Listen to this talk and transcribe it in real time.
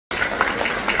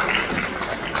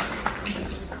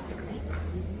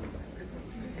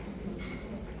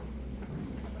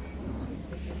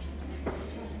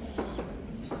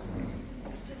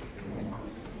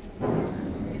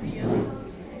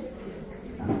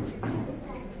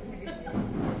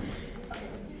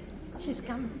she's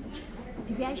come.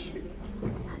 Divyash.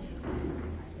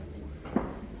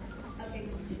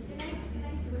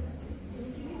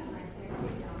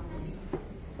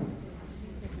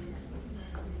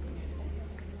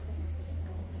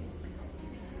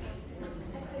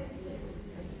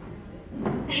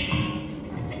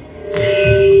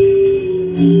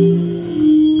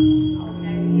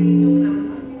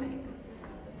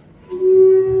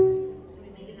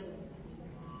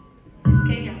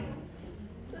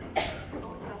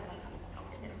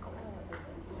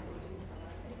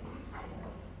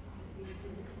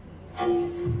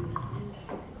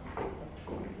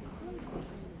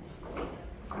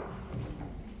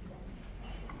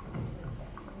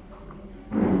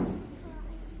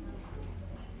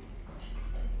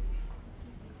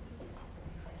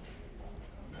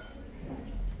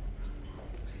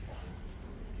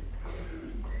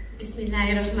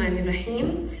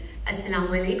 Bismillahirrahmanirrahim. Assalamu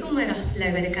alaikum wa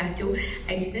rahmatullahi wa barakatuh.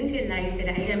 I didn't realize that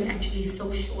I am actually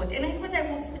so short and I thought I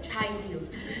wore such high heels.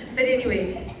 But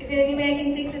anyway, is there any way I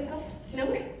can take this off?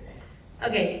 No?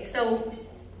 Okay, so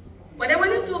what I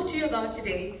want to talk to you about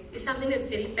today is something that's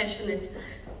very passionate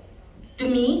to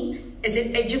me as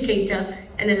an educator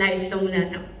and a lifelong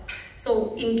learner.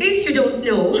 So in case you don't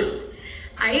know,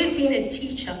 I have been a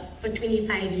teacher for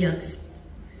 25 years.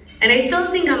 And I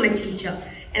still think I'm a teacher.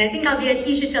 And I think I'll be a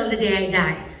teacher till the day I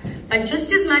die. But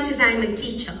just as much as I'm a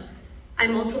teacher,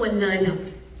 I'm also a learner.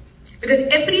 Because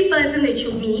every person that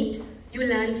you meet, you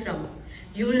learn from.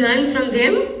 You learn from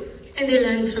them, and they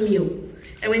learn from you.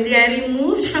 And when they are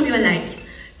removed from your life,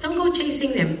 don't go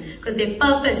chasing them, because their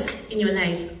purpose in your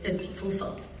life has been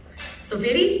fulfilled. So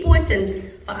very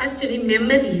important for us to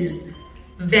remember these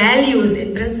values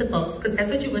and principles, because that's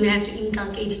what you're going to have to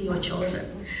inculcate in your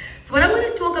children. So what I want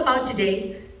to talk about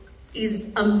today is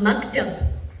a makhtab.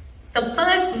 The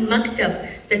first makhtab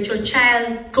that your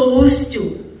child goes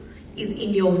to is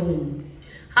in your womb.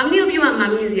 How many of you are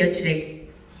mummies here today?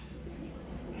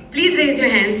 Please raise your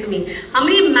hands for me. How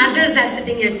many mothers are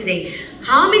sitting here today?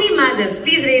 How many mothers?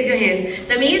 Please raise your hands.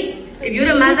 That means if you're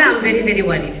a mother, I'm very, very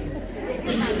worried.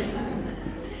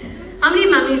 How many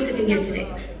mummies sitting here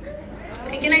today?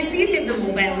 Okay, can I please get the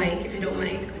mobile mic if you don't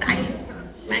mind? Because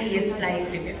my hands fly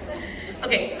everywhere.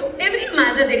 Okay, so every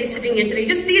mother that is sitting here today,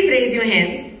 just please raise your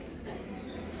hands.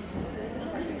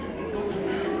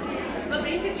 But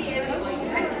basically everyone.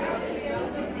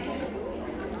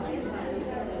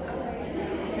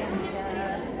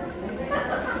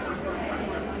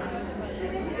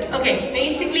 Okay,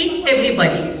 basically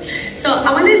everybody. So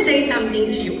I want to say something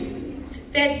to you.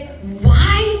 That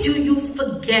why do you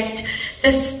forget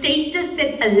the status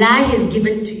that Allah has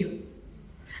given to you?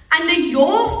 Under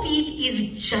your feet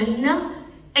is Jannah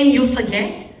and you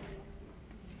forget.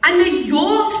 Under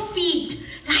your feet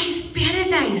lies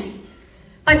paradise.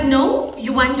 But no,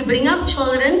 you want to bring up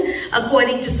children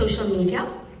according to social media.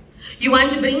 You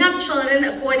want to bring up children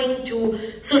according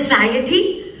to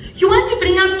society. You want to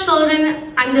bring up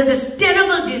children under this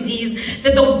terrible disease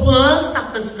that the world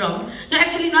suffers from. No,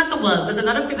 actually not the world, because a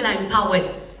lot of people are empowered.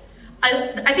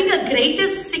 I think the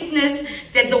greatest sickness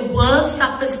that the world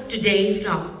suffers today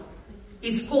from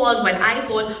is called what I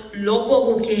call Loko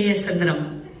Ho Ke Hai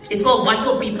Syndrome. It's called what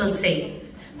will people say.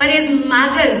 But as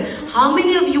mothers, how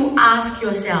many of you ask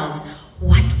yourselves,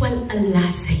 what will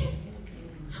Allah say?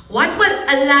 What will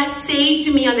Allah say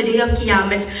to me on the day of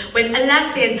Qiyamah when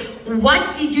Allah says,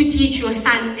 what did you teach your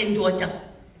son and daughter?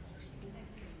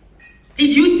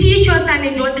 Did you teach your son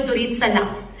and daughter to read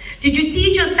Salah? Did you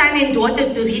teach your son and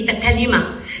daughter to read the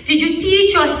Kalima? Did you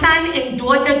teach your son and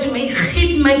daughter to make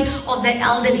khidmat of the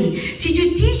elderly? Did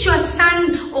you teach your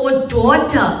son or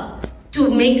daughter to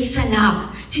make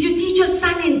salam? Did you teach your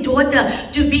son and daughter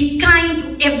to be kind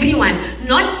to everyone,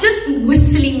 not just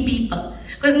Muslim people?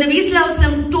 Because Nabi Sallallahu Alaihi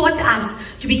Wasallam taught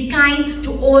us to be kind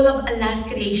to all of Allah's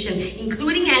creation,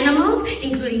 including animals,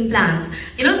 including plants.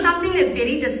 You know, something that's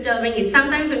very disturbing is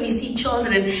sometimes when we see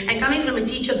children, and coming from a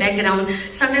teacher background,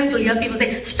 sometimes we'll hear people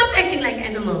say, stop acting like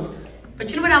animals. But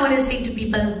you know what I want to say to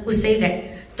people who say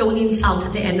that? Don't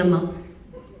insult the animal.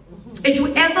 If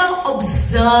you ever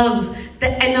observe the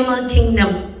animal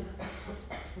kingdom,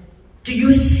 do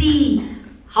you see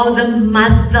how the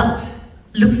mother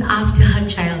looks after her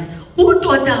child? Who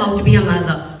taught her how to be a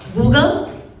mother?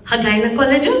 Google? Her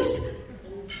gynecologist?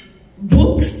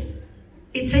 Books?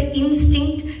 It's an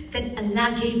instinct that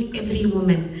Allah gave every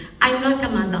woman. I'm not a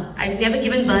mother. I've never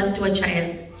given birth to a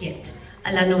child yet.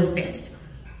 Allah knows best.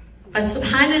 But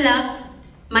subhanallah,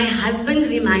 my husband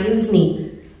reminds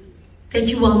me that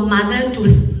you are mother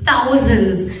to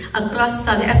thousands across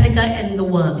South Africa and the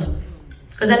world.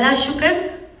 Because Allah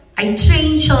shukr, I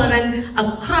train children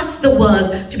across the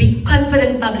world to be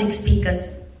confident public speakers.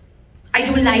 I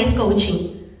do life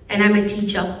coaching, and I'm a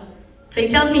teacher. So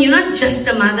it tells me you're not just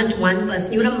a mother to one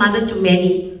person, you're a mother to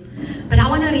many. But I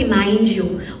want to remind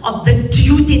you of the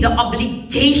duty, the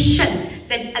obligation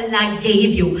that Allah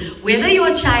gave you. Whether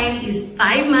your child is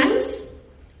 5 months,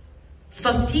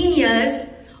 15 years,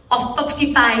 or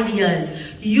 55 years,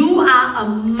 you are a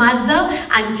mother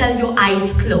until your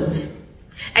eyes close.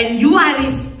 And you are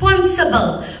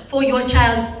responsible for your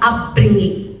child's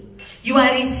upbringing. You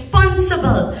are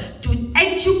responsible to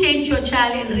educate your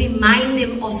child and remind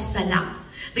them of Salah.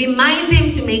 Remind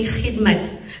them to make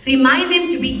khidmat. Remind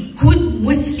them to be good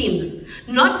Muslims.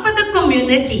 Not for the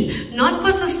community, not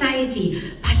for society,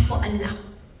 but for Allah.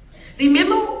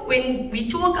 Remember when we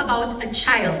talk about a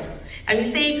child, and we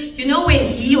say, you know, when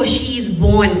he or she is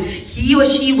born, he or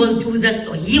she will do this,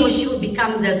 or he or she will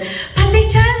become this. But the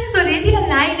child is already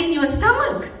alive in your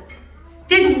stomach.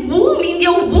 That womb, in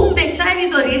your womb, that child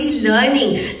is already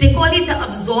learning. They call it the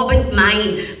absorbent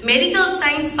mind. Medical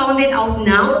science found that out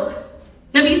now.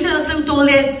 Nabi Sallallahu Alaihi Wasallam told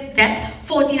us that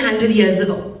 1400 years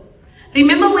ago.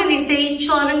 Remember when they say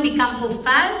children become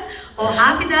hufaz or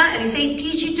hafida, and they say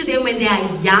teach it to them when they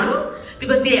are young,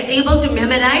 because they are able to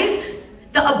memorize.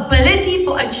 The ability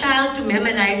for a child to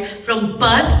memorize from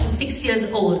birth to 6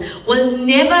 years old will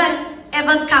never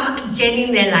ever come again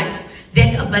in their life.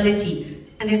 That ability.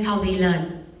 And that's how they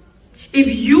learn. If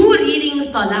you reading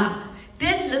Salah,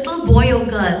 that little boy or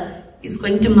girl is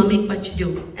going to mimic what you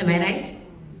do. Am I right?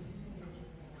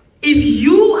 If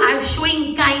you are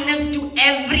showing kindness to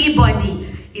everybody,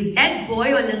 is that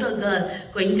boy or little girl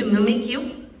going to mimic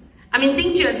you? I mean,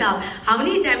 think to yourself, how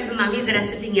many times the mummies that are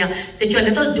sitting here that your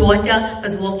little daughter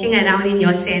was walking around in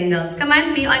your sandals? Come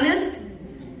on, be honest.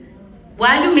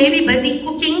 While you may be busy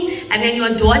cooking, and then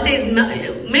your daughter is,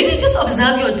 maybe just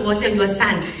observe your daughter, your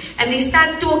son, and they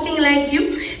start talking like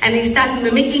you, and they start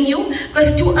mimicking you.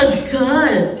 Because to a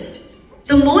girl,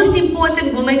 the most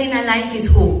important woman in her life is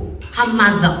who? Her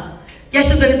mother. Yeah,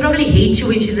 she's going to probably hate you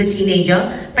when she's a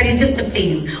teenager, but it's just a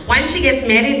phase. Once she gets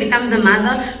married, becomes a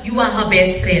mother, you are her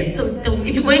best friend. So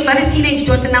if you're going got a teenage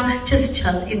daughter now, just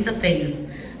chill. It's a phase.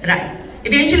 Right.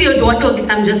 Eventually your daughter will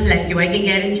become just like you. I can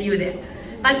guarantee you that.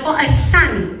 But for a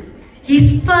son,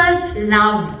 his first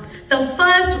love, the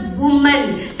first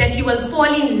woman that he will fall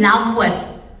in love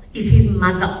with is his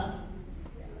mother.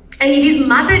 And if his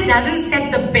mother doesn't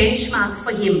set the benchmark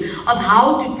for him of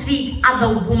how to treat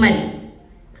other women,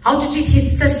 how to treat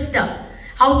his sister,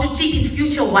 how to treat his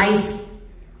future wife,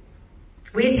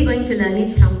 where is he going to learn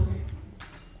it from?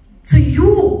 So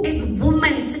you, as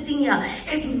women sitting here,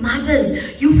 as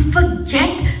mothers, you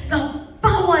forget the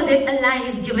power that Allah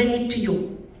has given it to you.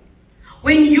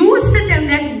 When you sit in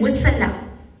that musalla,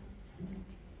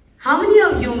 how many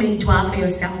of you make dua for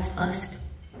yourself first?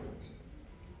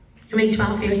 You make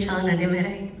dua for your children, am I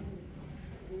right?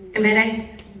 Am I right?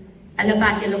 Allah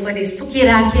Pak ke loko ne suki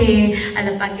rakhe,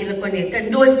 Allah Pak ke loko ne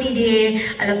tandosi de,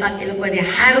 Allah Pak ke loko ne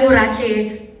haru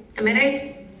rakhe. Am I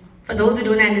right? For those who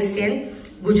don't understand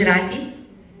Gujarati,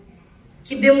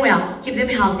 keep them well, keep them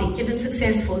healthy, keep them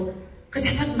successful. Because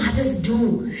that's what mothers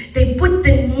do. They put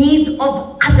the needs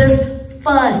of others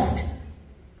first.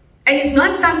 And it's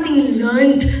not something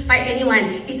learned by anyone.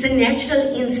 It's a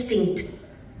natural instinct.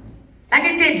 Like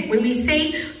I said, when we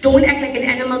say, don't act like an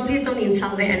animal, please don't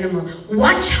insult the animal.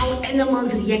 Watch how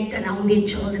animals react around their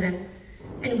children.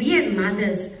 And we as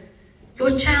mothers,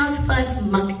 your child's first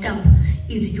makhtab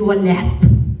is your lap.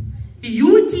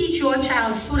 You teach your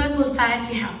child Surah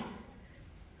Al-Fatiha.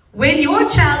 When your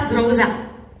child grows up,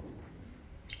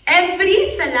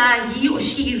 every salah he or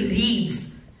she reads,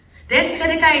 that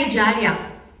sadaqah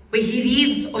jariyah, where he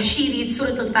reads or she reads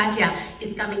Surah Al-Fatiha,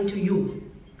 is coming to you.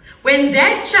 When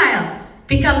that child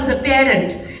becomes a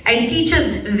parent and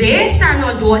teaches their son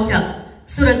or daughter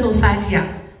Surah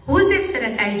Al-Fatiha, who is that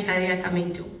sadaqah jariyah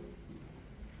coming to?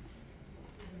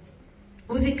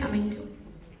 Who is it coming to?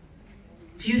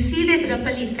 Do you see that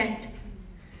ripple effect?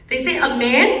 They say a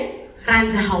man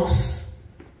runs a house,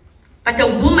 but a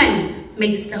woman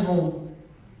makes the home.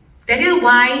 That is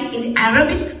why in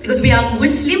Arabic, because we are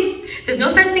Muslim, there's no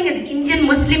such thing as Indian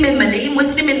Muslim and Malay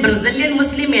Muslim and Brazilian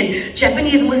Muslim and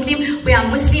Japanese Muslim. We are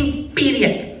Muslim,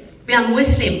 period. We are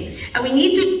Muslim. And we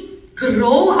need to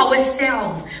grow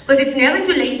ourselves, because it's never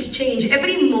too late to change.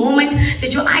 Every moment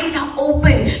that your eyes are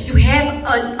open, you have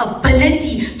an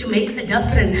ability to make a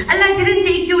difference. Allah didn't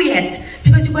take you yet,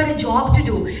 because you got a job to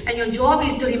do. And your job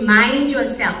is to remind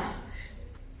yourself,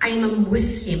 I am a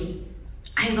Muslim.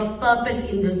 I have a purpose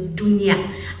in this dunya.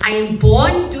 I am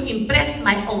born to impress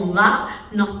my Allah,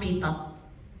 not people.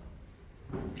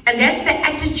 And that's the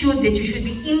attitude that you should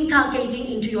be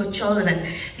inculcating into your children.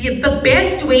 The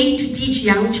best way to teach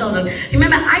young children.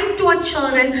 Remember, I taught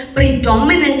children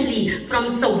predominantly from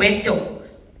Soweto.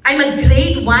 I'm a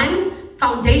grade 1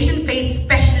 foundation-based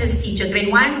specialist teacher,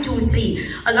 grade 1, 2,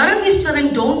 3. A lot of these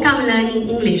children don't come learning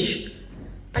English.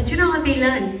 But you know how they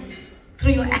learn?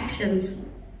 Through your actions.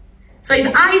 So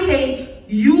if I say,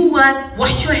 you must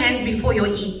wash your hands before you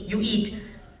eat,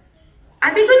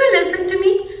 are they going to listen to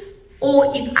me?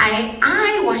 Or if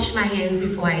I wash my hands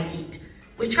before I eat,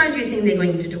 which one do you think they're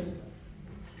going to do?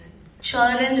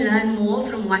 Children learn more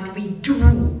from what we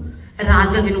do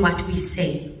rather than what we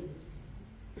say.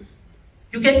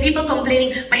 You get people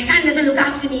complaining, my son doesn't look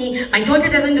after me, my daughter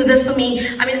doesn't do this for me.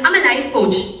 I mean, I'm a life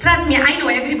coach. Trust me, I know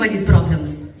everybody's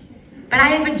problems. But I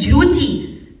have a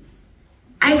duty.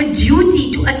 I have a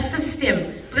duty to assist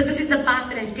them because this is the path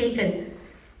that I've taken.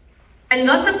 And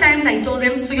lots of times I told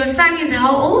them, so your son is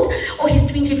how old? Oh, he's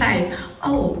 25.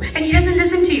 Oh, and he doesn't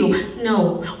listen to you?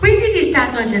 No. When did he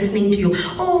start not listening to you?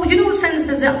 Oh, you know, son's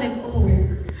does that. I'm like, oh.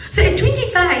 So at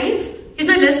 25, he's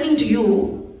not listening to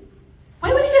you.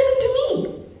 Why would he listen to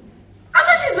me? I'm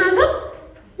not his mother.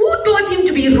 Who taught him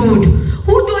to be rude?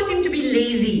 Who taught him to be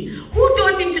lazy? Who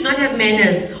taught him to not have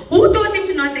manners? Who taught him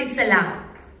to not read salah?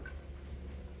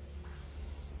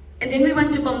 And then we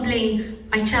want to complain,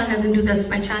 my child doesn't do this,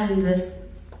 my child doesn't do this.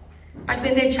 But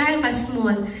when their child was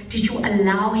small, did you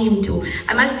allow him to?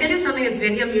 I must tell you something that's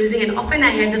very amusing, and often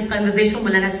I had this conversation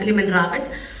with Mulana Suleiman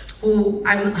Rawat, who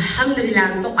alhamdulillah,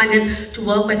 I'm so honored to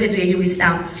work with at Radio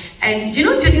Islam. And you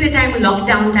know, during the time of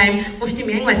lockdown time, Mufti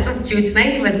Meng was so cute,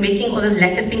 right? He was making all those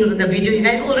lekker things in the video. You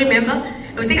guys all remember?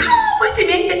 I was like, oh, Mufti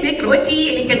Meng can make roti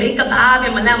and he can make kebab.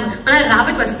 And Mulana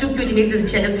Rawat was too cute. He made these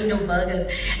jalapeno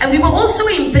burgers. And we were all so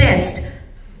impressed.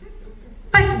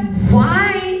 But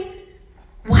why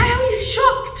are we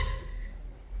shocked?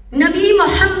 Nabi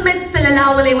Muhammad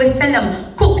sallallahu alayhi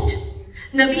wasallam cooked.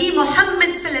 Nabi Muhammad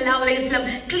sallallahu alayhi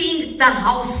wasallam cleaned the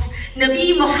house.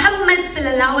 Nabi Muhammad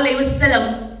sallallahu alayhi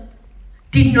wasallam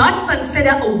did not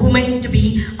consider a woman to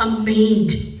be a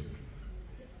maid.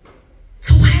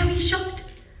 So why are we shocked?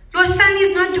 Your son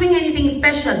is not doing anything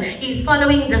special. He is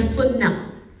following the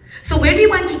sunnah. So when we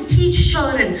want to teach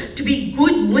children to be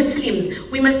good Muslims,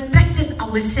 we must practice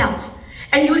ourselves.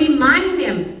 And you remind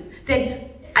them that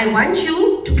I want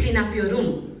you to clean up your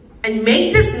room. And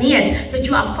make this niyat that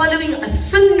you are following a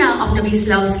sunnah of Nabi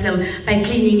Sallallahu Alaihi Wasallam by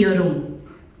cleaning your room.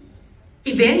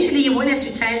 Eventually you won't have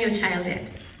to tell your child that.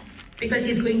 Because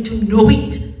he's going to know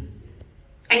it.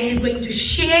 And he's going to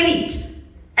share it.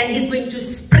 And he's going to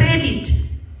spread it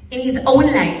in his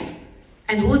own life.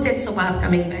 And who's that sawab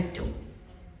coming back to?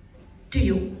 To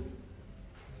you.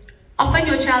 Often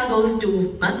your child goes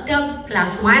to makhtab,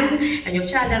 class 1, and your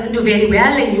child doesn't do very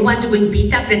well, and you want to go and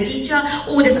beat up the teacher.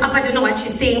 Oh, this Appa don't know what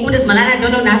she's saying. Oh, this Malana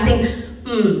don't know nothing.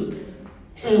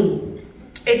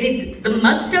 Is it the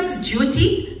makhtab's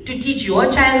duty to teach your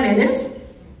child manners?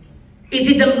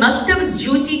 Is it the makhtab's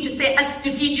duty to say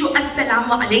to teach you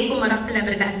Assalamu alaikum wa rahmatullahi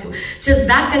wa barakatuh?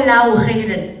 Jazakallahu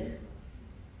khairan.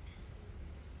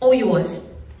 Or yours?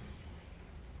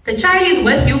 The child is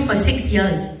with you for 6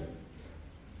 years.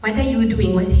 What are you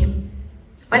doing with him?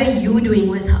 What are you doing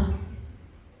with her?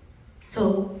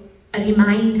 So, a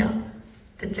reminder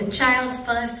that the child's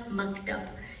first maktab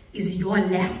is your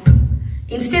lap.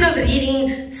 Instead of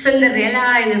reading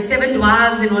Cinderella and the 7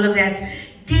 Dwarfs and all of that,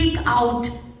 take out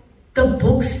the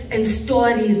books and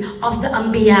stories of the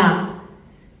Anbiya.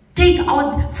 Take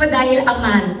out Fadail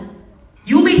Amal.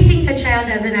 You may think a child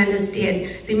doesn't understand.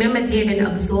 Remember, they have an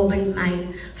absorbent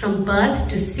mind. From birth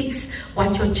to 6,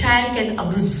 what your child can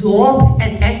absorb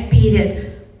at that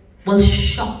period will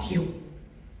shock you.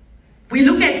 We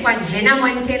look at what Hannah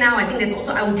Montana, I think that's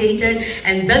also outdated,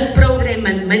 and this program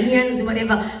and Minions,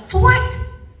 whatever. For what?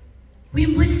 We're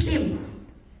Muslim.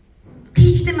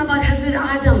 Teach them about Hazrat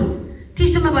Adam.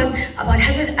 Teach them about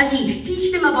Hazrat Ali.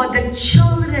 Teach them about the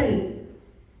children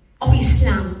of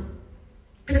Islam.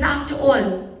 Because after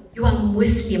all, you are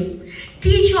Muslim.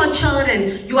 Teach your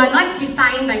children you are not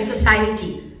defined by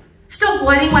society. Stop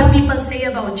worrying what people say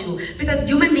about you. Because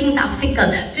human beings are fickle.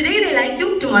 Today they like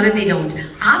you, tomorrow they don't.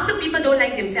 Half the people don't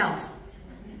like themselves.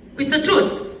 It's the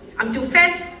truth. I'm too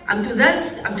fat, I'm too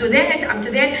this, I'm too that, I'm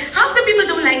too that. Half the people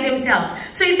don't like themselves.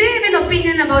 So if they have an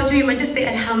opinion about you, you might just say,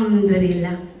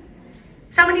 Alhamdulillah.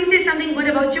 Somebody says something good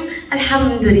about you,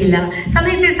 Alhamdulillah.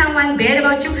 Somebody says someone bad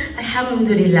about you,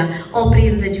 Alhamdulillah. All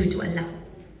praises are due to Allah.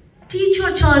 Teach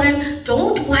your children,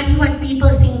 don't worry what people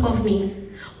think of me.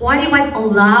 Worry what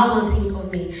Allah will think of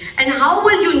me. And how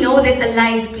will you know that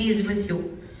Allah is pleased with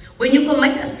you? When you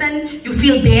commit a sin, you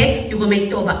feel bad, you will make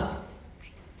tawbah.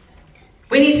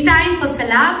 When it's time for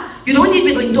salah, you don't need to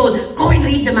be going told, go and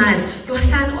read namaz. Your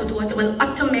son or daughter will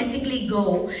automatically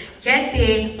go, get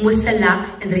there,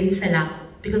 musalla, and read salah.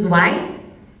 Because why?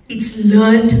 It's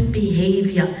learned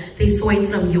behavior. They saw it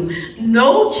from you.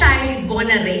 No child is born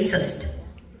a racist.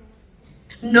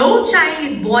 No child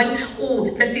is born,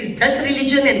 oh, this is this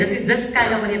religion and this is this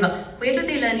color, whatever. Where do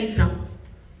they learn it from?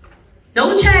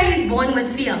 No child is born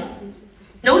with fear.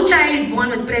 No child is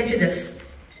born with prejudice.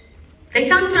 They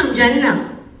come from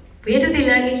Jannah. Where do they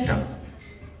learn it from?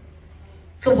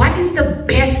 So what is the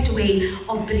best way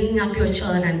of bringing up your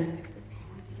children?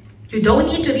 You don't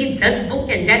need to read this book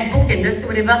and that book and this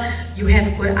whatever. You have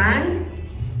Quran,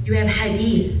 you have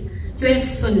Hadith, you have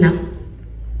Sunnah.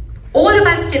 All of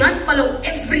us cannot follow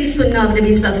every Sunnah of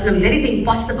Nabi Sallallahu Alaihi Wasallam. That is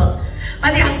impossible.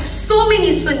 But there are so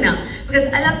many Sunnah because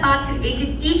Allah Pak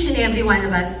created each and every one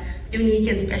of us unique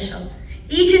and special.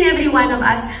 Each and every one of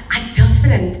us are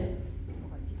different.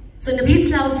 So Nabi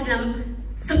Sallallahu Alaihi Wasallam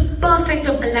is the perfect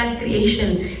of Allah's creation,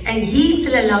 and He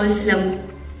Sallallahu Alaihi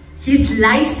Wasallam, His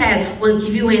lifestyle will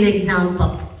give you an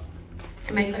example.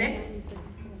 Am I correct?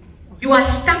 You are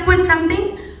stuck with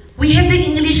something? We have the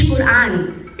English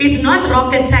Quran. It's not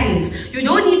rocket science. You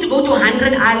don't need to go to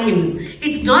 100 alims.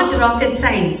 It's not rocket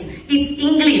science. It's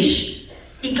English.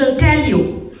 It will tell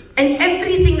you. And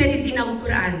everything that is in our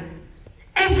Quran,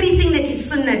 everything that is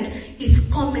Sunnah is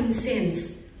common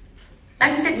sense.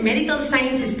 Like I said, medical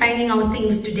science is finding out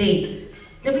things today.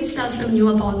 Nabi Sallallahu Alaihi Wasallam knew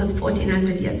about this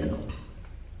 1400 years ago.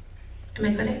 Am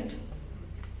I correct?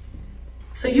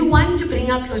 So you want to bring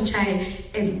up your child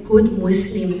as good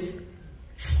Muslims.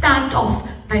 Start off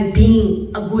by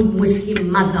being a good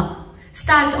Muslim mother.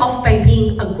 Start off by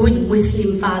being a good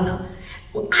Muslim father.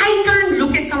 I can't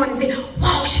look at someone and say,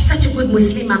 wow, she's such a good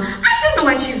Muslimah. I don't know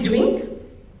what she's doing.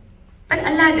 But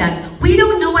Allah does. We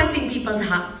don't know what's in people's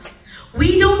hearts.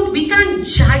 We can't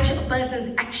judge a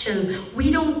person's actions.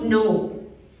 We don't know.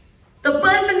 The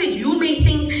person that you may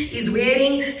think is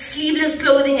wearing sleeveless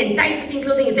clothing and tight-fitting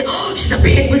clothing, you say, oh, she's a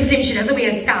bad Muslim, she doesn't wear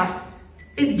a scarf.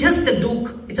 It's just a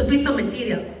duke. It's a piece of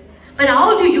material. But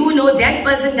how do you know that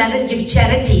person doesn't give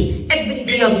charity every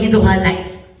day of his or her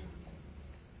life?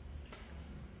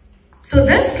 So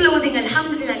this clothing,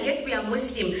 alhamdulillah, yes, we are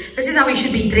Muslim. This is how we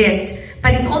should be dressed.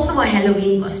 But it's also a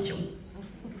Halloween costume.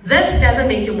 This doesn't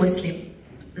make you Muslim.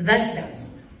 This does.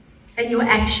 And your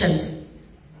actions.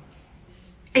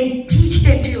 And teach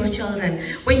that to your children.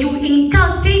 When you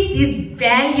inculcate these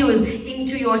values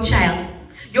into your child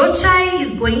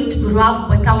is going to grow up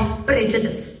without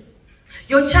prejudice.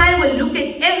 Your child will look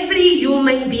at every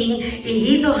human being in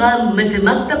his or her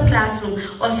makhtab classroom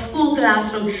or school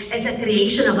classroom as a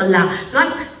creation of Allah.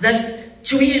 Not this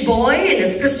Jewish boy and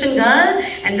this Christian girl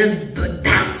and this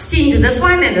dark skin to this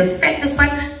one and this fat this one.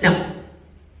 No.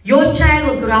 Your child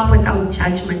will grow up without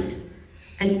judgment.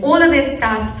 And all of that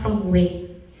starts from where?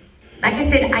 Like I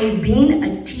said, I've been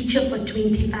a teacher for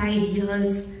 25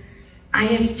 years. I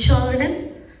have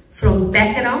children from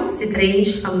backgrounds that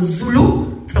range from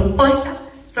Zulu, from Xhosa,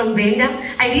 from Venda.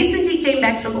 I recently came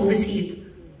back from overseas.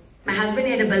 My husband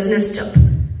had a business trip.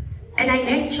 And I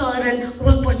met children who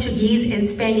were Portuguese and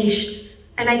Spanish.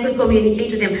 And I could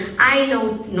communicate with them. I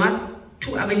know not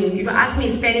to, if you ask me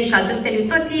Spanish, I'll just tell you,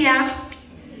 tortilla.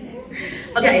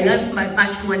 Okay, I learned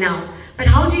much more now. But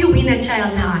how do you win a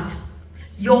child's heart?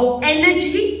 Your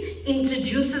energy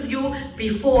introduces you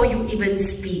before you even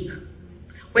speak.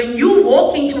 When you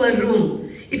walk into a room,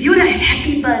 if you're a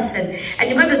happy person and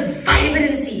you've got this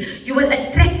vibrancy, you will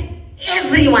attract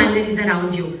everyone that is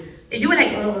around you. If you are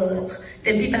like, ugh,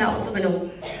 then people are also going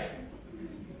to...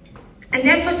 And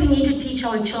that's what we need to teach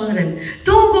our children.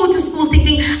 Don't go to school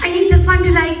thinking, I need this one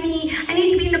to like me, I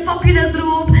need to be in the popular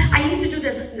group, I need to do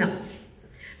this. No.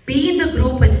 Be in the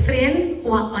group with friends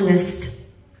who are honest.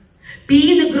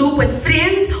 Be in the group with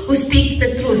friends who speak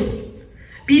the truth.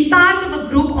 Be part of a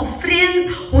group of friends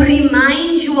who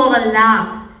remind you of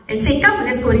Allah and say, come,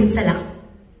 let's go read salah.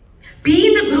 Be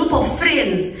in the group of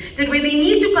friends that when they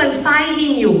need to confide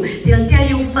in you, they'll tell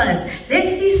you first,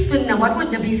 let's see Sunnah, what would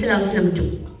Nabi Sallallahu Alaihi Wasallam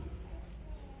do?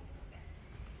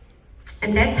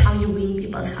 And that's how you win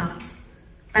people's hearts,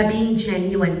 by being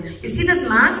genuine. You see this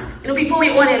mask? Before we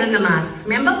all had on the mask,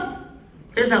 remember?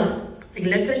 There's like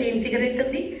literally and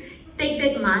figuratively. Take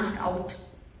that mask out.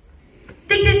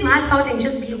 Take that mask out and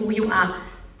just be who you are,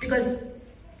 because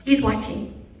He's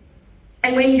watching.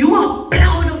 And when you are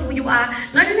proud of who you are,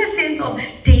 not in a sense of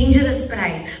dangerous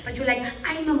pride, but you're like,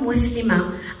 I'm a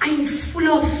Muslimah, I'm full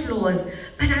of flaws,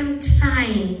 but I'm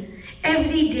trying.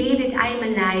 Every day that I'm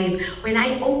alive, when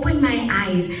I open my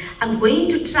eyes, I'm going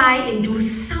to try and do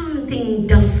something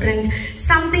different,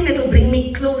 something that will bring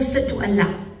me closer to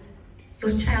Allah.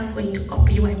 your child's going to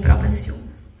copy you, I promise you.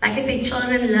 Like I say,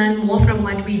 children learn more from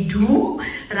what we do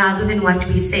rather than what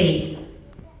we say.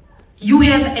 You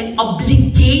have an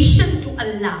obligation to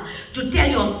Allah to tell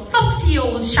your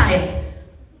 50-year-old child,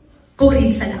 go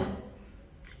read Salah.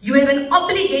 You have an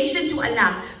obligation to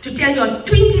Allah to tell your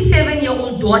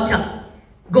 27-year-old daughter,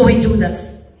 go and do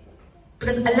this.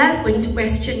 Because Allah is going to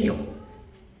question you.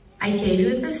 I gave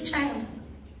you this child.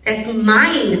 That's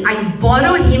mine. I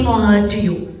borrowed him or her to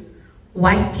you.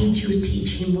 What did you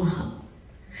teach him or her?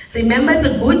 Remember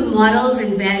the good morals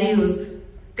and values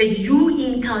that you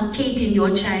inculcate in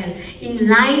your child in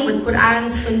line with Quran,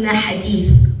 Sunnah,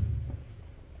 Hadith.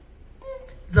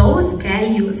 Those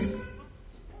values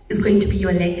is going to be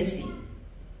your legacy.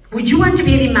 Would you want to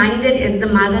be reminded as the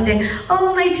mother that,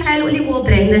 oh, my child only wore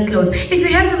branded clothes. If you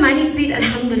have the money for it,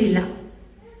 alhamdulillah.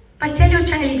 But tell your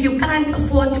child, if you can't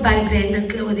afford to buy branded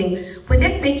clothing, would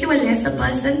that make you a lesser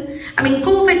person? I mean,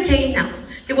 COVID came now.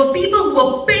 There were people who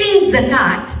were paying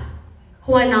zakat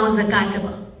who are now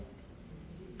zakatable.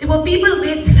 There were people who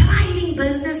had thriving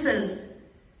businesses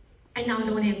and now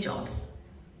don't have jobs.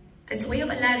 That's the way of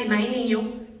Allah reminding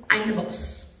you, I'm the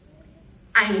boss.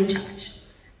 I'm in charge.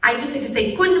 I just have to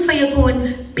say, kun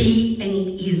fayakun, be, and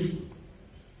it is.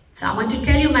 So I want to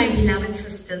tell you, my beloved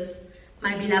sisters,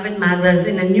 my beloved mothers,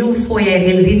 in a new foyer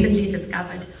I recently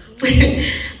discovered.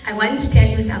 I want to tell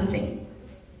you something.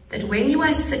 That when you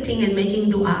are sitting and making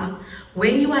dua,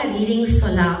 when you are reading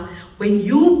salah, when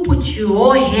you put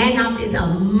your hand up as a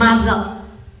mother,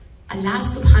 Allah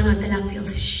subhanahu wa ta'ala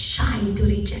feels shy to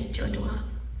reject your dua.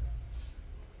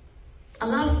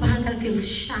 Allah subhanahu wa ta'ala feels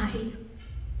shy.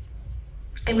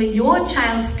 And when your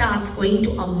child starts going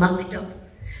to a makhtab,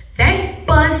 that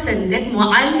person, that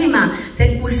mu'allima,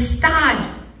 that ustad,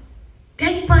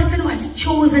 that person was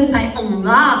chosen by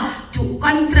Allah to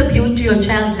contribute to your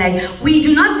child's life. We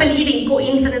do not believe in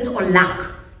coincidence or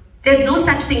luck. There's no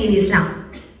such thing in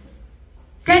Islam.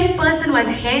 That person was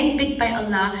handpicked by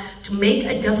Allah to make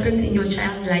a difference in your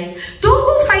child's life. Don't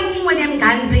go fighting with them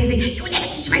guns blazing. You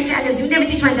never teach my child this, you never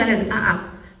teach my child this.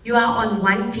 You are on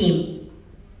one team.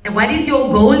 And what is your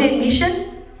goal and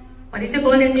mission? What is your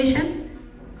goal and mission?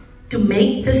 To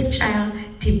make this child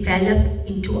develop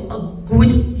into a good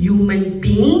human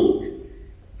being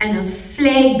and a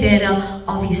flag bearer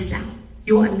of Islam.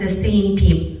 You're on the same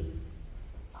team.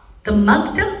 The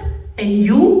maktab and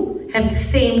you have the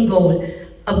same goal.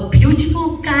 A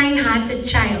beautiful, kind-hearted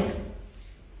child.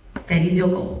 That is your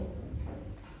goal.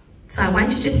 So I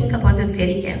want you to think about this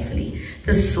very carefully.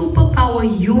 The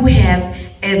superpower you have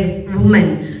as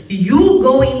women. You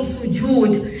go in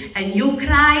sujood and you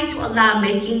cry to Allah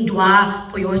making dua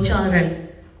for your children.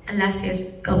 Allah says,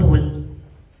 Kabul.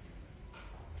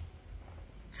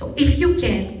 So if you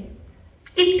can,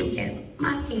 I'm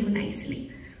asking you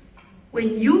nicely,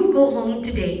 when you go home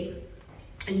today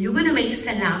and you're going to make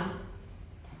salah,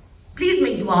 please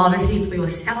make dua obviously for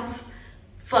yourself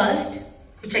first,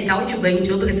 which I doubt you're going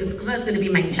to, because it's first going to be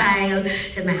my child,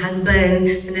 then my husband,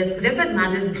 and because that's what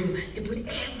mothers do. They put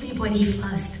everybody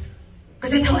first,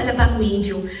 because that's how Allah made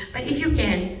you. But if you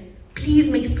can, please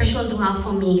make special dua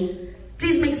for me.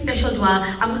 Please make special dua.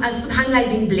 Subhanallah, I've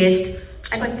been blessed.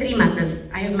 I got 3 mothers.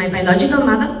 I have my biological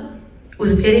mother,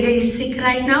 who's very, very sick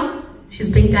right now. She's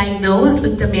been diagnosed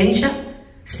with dementia.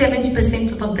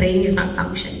 70% of her brain is not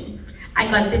functioning. I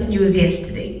got that news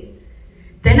yesterday.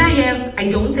 Then I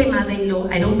don't say mother-in-law.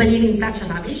 I don't believe in such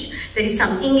rubbish. There is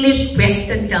some English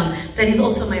Western term. That is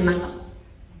also my mother.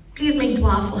 Please make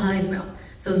dua for her as well.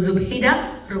 So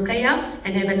Zubaida, Ruqayya,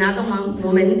 and I have another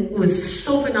woman who is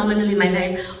so phenomenal in my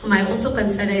life, whom I also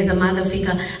consider as a mother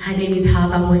figure. Her name is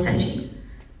Haba Musaji.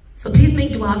 So please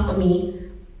make dua for me,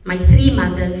 my 3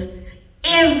 mothers,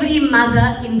 every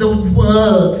mother in the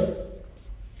world.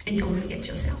 And don't forget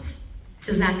yourself.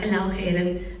 Jazakallahu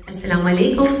khairan. Assalamu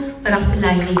alaikum wa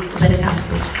rahmatullahi wa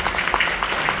barakatuh.